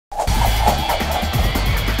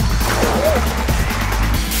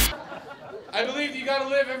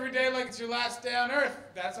every day like it's your last day on earth.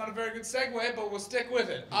 That's not a very good segue, but we'll stick with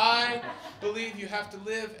it. I believe you have to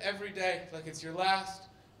live every day like it's your last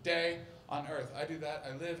day on earth. I do that.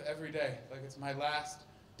 I live every day like it's my last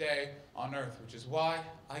day on earth, which is why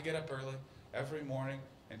I get up early every morning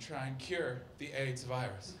and try and cure the AIDS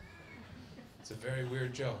virus. It's a very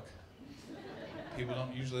weird joke. People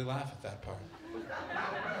don't usually laugh at that part.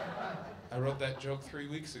 I wrote that joke 3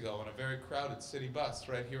 weeks ago on a very crowded city bus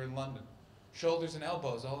right here in London. Shoulders and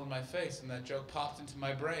elbows all in my face, and that joke popped into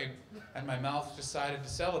my brain, and my mouth decided to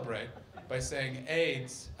celebrate by saying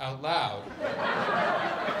AIDS out loud.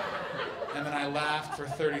 And then I laughed for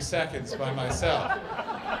 30 seconds by myself.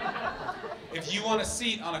 If you want a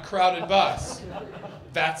seat on a crowded bus,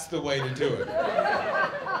 that's the way to do it.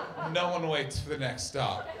 No one waits for the next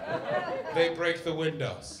stop. They break the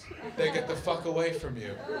windows. They get the fuck away from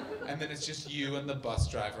you. And then it's just you and the bus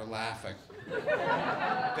driver laughing.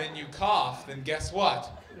 Then you cough, then guess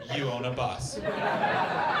what? You own a bus.